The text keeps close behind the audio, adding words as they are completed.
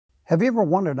Have you ever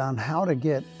wondered on how to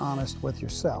get honest with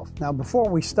yourself? Now, before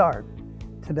we start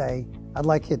today, I'd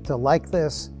like you to like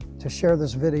this, to share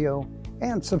this video,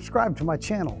 and subscribe to my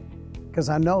channel, because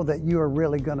I know that you are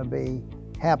really going to be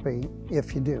happy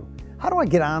if you do. How do I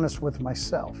get honest with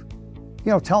myself?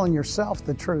 You know, telling yourself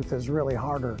the truth is really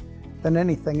harder than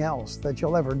anything else that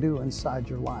you'll ever do inside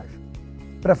your life.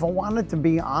 But if I wanted to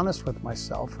be honest with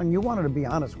myself, and you wanted to be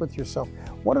honest with yourself,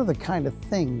 what are the kind of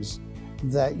things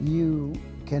that you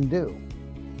can do?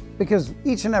 Because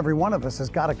each and every one of us has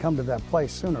got to come to that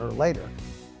place sooner or later.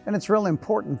 And it's really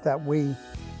important that we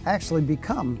actually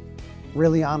become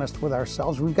really honest with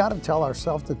ourselves. We've got to tell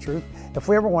ourselves the truth. If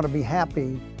we ever want to be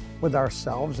happy with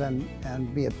ourselves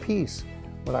and be at peace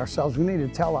with ourselves, we need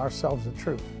to tell ourselves the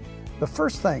truth. The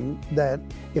first thing that,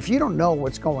 if you don't know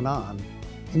what's going on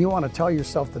and you want to tell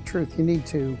yourself the truth, you need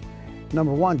to,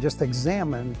 number one, just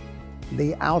examine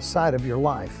the outside of your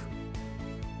life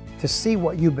to see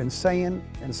what you've been saying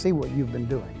and see what you've been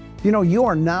doing. You know, you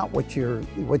are not what you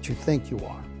think you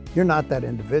are. You're not that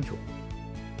individual.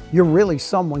 You're really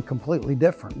someone completely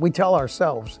different. We tell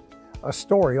ourselves a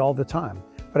story all the time.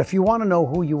 But if you want to know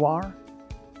who you are,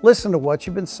 listen to what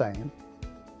you've been saying.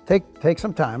 Take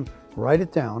some time, write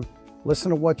it down,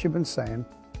 listen to what you've been saying,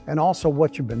 and also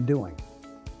what you've been doing.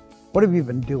 What have you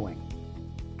been doing?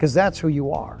 Because that's who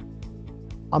you are.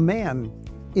 A man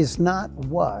is not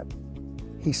what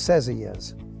he says he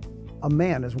is. A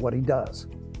man is what he does.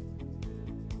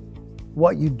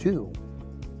 What you do.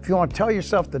 If you want to tell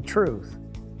yourself the truth,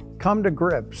 come to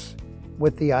grips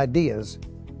with the ideas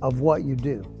of what you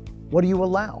do. What do you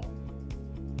allow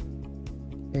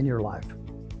in your life?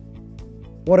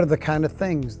 What are the kind of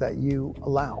things that you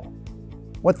allow?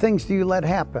 What things do you let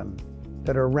happen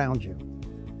that are around you?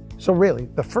 So really,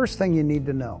 the first thing you need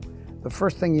to know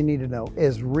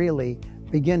is really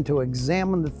begin to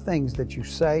examine the things that you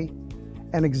say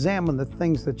and examine the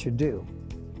things that you do.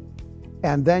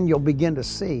 And then you'll begin to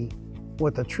see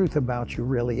what the truth about you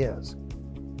really is.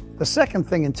 The second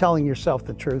thing in telling yourself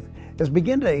the truth is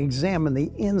begin to examine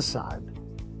the inside.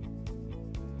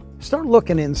 Start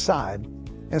looking inside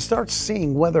and start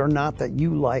seeing whether or not that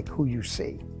you like who you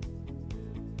see.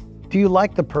 Do you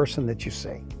like the person that you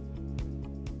see?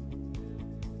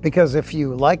 Because if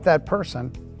you like that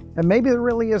person, and maybe there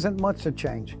really isn't much to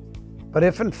change, but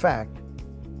if in fact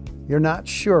you're not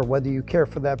sure whether you care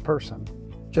for that person,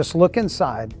 just look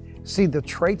inside, see the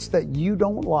traits that you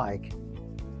don't like,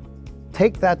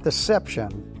 take that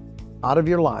deception out of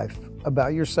your life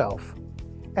about yourself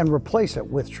and replace it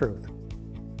with truth.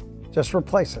 Just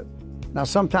replace it. Now,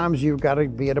 sometimes you've got to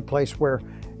be at a place where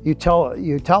you tell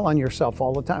on yourself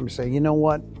all the time. You say, you know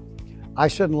what? I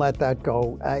shouldn't let that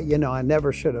go. You know, I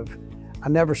never should have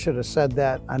said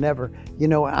that.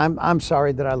 I'm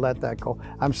sorry that I let that go.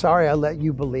 I'm sorry I let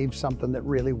you believe something that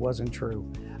really wasn't true.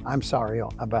 I'm sorry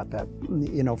about that.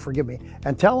 You know, forgive me.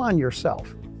 And tell on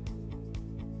yourself.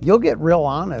 You'll get real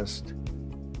honest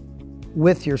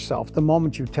with yourself the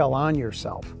moment you tell on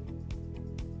yourself.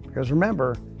 Because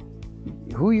remember,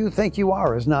 who you think you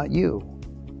are is not you.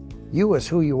 You is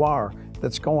who you are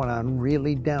that's going on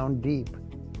really down deep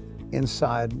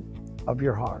inside of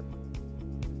your heart.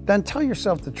 Then tell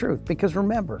yourself the truth, because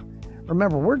remember,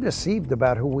 we're deceived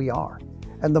about who we are.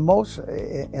 And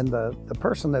the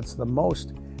person that's the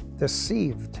most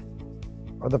deceived,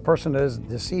 or the person that has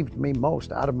deceived me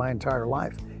most out of my entire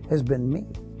life, has been me.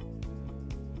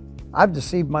 I've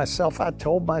deceived myself. I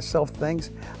told myself things.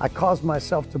 I caused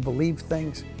myself to believe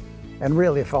things. And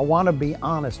really, if I want to be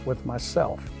honest with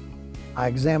myself, I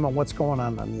examine what's going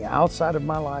on the outside of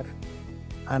my life,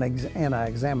 and I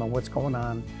examine what's going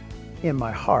on in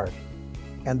my heart.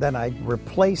 And then I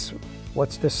replace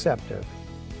what's deceptive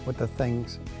with the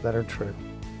things that are true.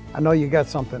 I know you got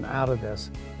something out of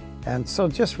this. And so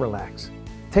just relax.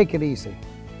 Take it easy.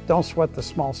 Don't sweat the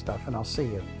small stuff, and I'll see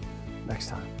you next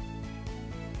time.